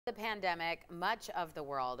The pandemic, much of the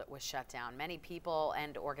world was shut down. Many people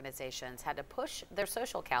and organizations had to push their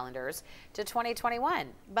social calendars to 2021.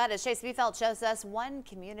 But as Chase Biefeld shows us, one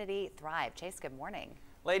community thrived. Chase, good morning.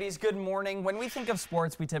 Ladies, good morning. When we think of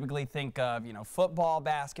sports, we typically think of, football,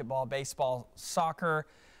 basketball, baseball, soccer,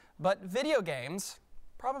 but video games,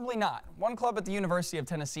 probably not. One club at the University of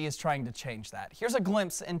Tennessee is trying to change that. Here's a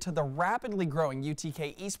glimpse into the rapidly growing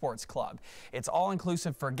UTK esports club. It's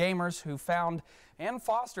all-inclusive for gamers who found and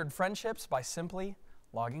fostered friendships by simply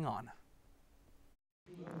logging on.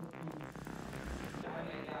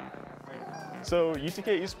 So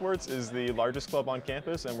UTK Esports is the largest club on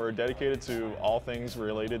campus, and we're dedicated to all things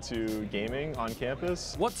related to gaming on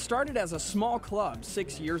campus. What started as a small club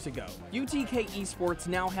 6 years ago, UTK Esports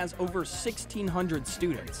now has over 1,600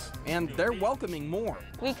 students, and they're welcoming more.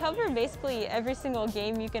 We cover basically every single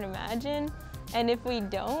game you can imagine, and if we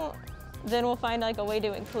don't, then we'll find a way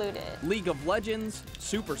to include it. League of Legends,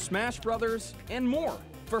 Super Smash Brothers, and more.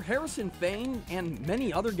 For Harrison Fain and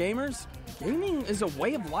many other gamers, gaming is a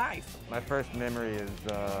way of life. My first memory is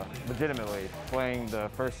legitimately playing the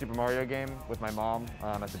first Super Mario game with my mom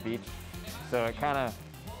at the beach. So it kind of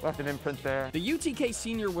left an imprint there. The UTK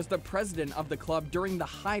senior was the president of the club during the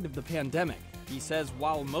height of the pandemic. He says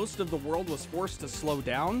while most of the world was forced to slow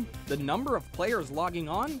down, the number of players logging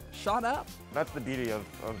on shot up. That's the beauty of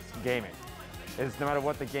gaming, is no matter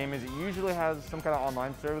what the game is, it usually has some kind of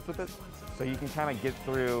online service with it. So you can kind of get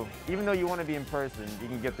through, even though you want to be in person, you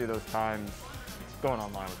can get through those times going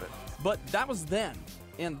online with it. But that was then,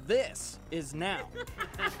 and this is now.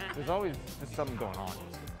 There's always just something going on.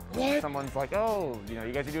 What? Someone's like, oh, you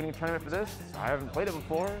guys are doing a tournament for this? I haven't played it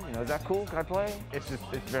before. Is that cool? Can I play? It's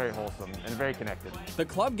very wholesome and very connected. The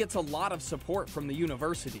club gets a lot of support from the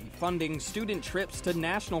university, funding student trips to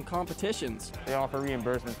national competitions. They offer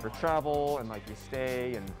reimbursements for travel and your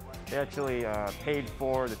stay, and they actually paid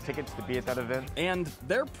for the tickets to be at that event. And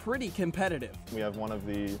they're pretty competitive. We have one of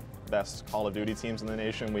the best Call of Duty teams in the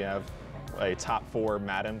nation. We have a top 4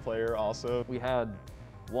 Madden player also. We had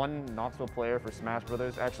one Knoxville player for Smash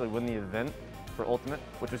Brothers actually win the event for Ultimate,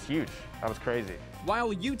 which was huge. That was crazy.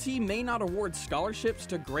 While UT may not award scholarships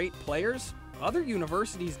to great players, other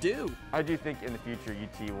universities do. I do think in the future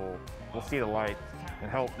UT will see the light and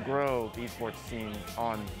help grow the esports scene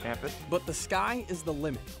on campus. But the sky is the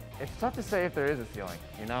limit. It's tough to say if there is a ceiling,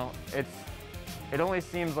 It only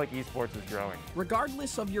seems like esports is growing.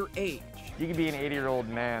 Regardless of your age, you could be an 80-year-old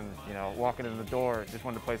man, walking in the door, just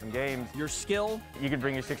wanting to play some games. your skill, You could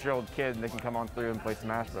bring your 6-year-old kid and they can come on through and play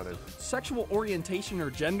Smash Brothers. sexual orientation, or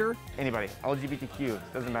gender, Anybody, LGBTQ,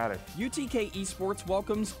 doesn't matter. UTK Esports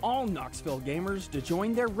welcomes all Knoxville gamers to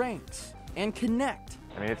join their ranks and connect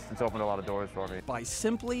It's opened a lot of doors for me. by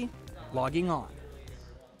simply logging on.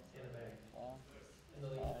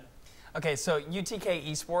 Okay, so UTK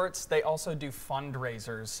Esports, they also do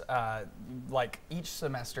fundraisers each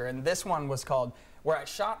semester, and this one was called, where I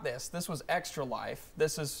shot this was Extra Life.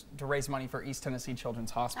 This is to raise money for East Tennessee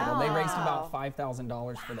Children's Hospital. They raised about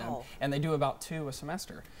 $5,000 for them, and they do about 2 a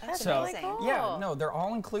semester. That's amazing. Cool. Yeah, no, they're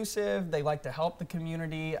all inclusive. They like to help the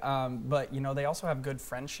community, but they also have good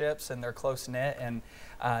friendships and they're close knit, and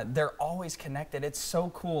they're always connected. It's so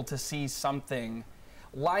cool to see something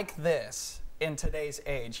like this in today's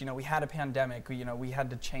age. We had a pandemic, we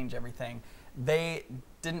had to change everything. They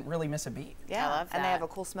didn't really miss a beat. Yeah, I love that. and they have a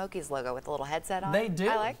cool Smokies logo with a little headset on. They do.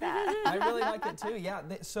 I like that. I really like it too, yeah.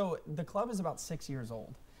 So the club is about 6 years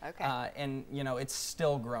old. Okay. And it's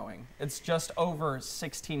still growing. It's just over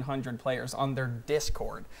 1,600 players on their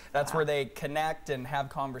Discord. That's where they connect and have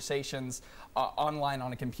conversations online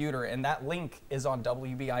on a computer, and that link is on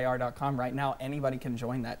WBIR.com right now. Anybody can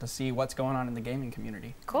join that to see what's going on in the gaming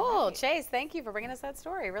community. Cool. Chase, thank you for bringing us that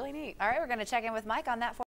story. Really neat. All right, we're going to check in with Mike on that.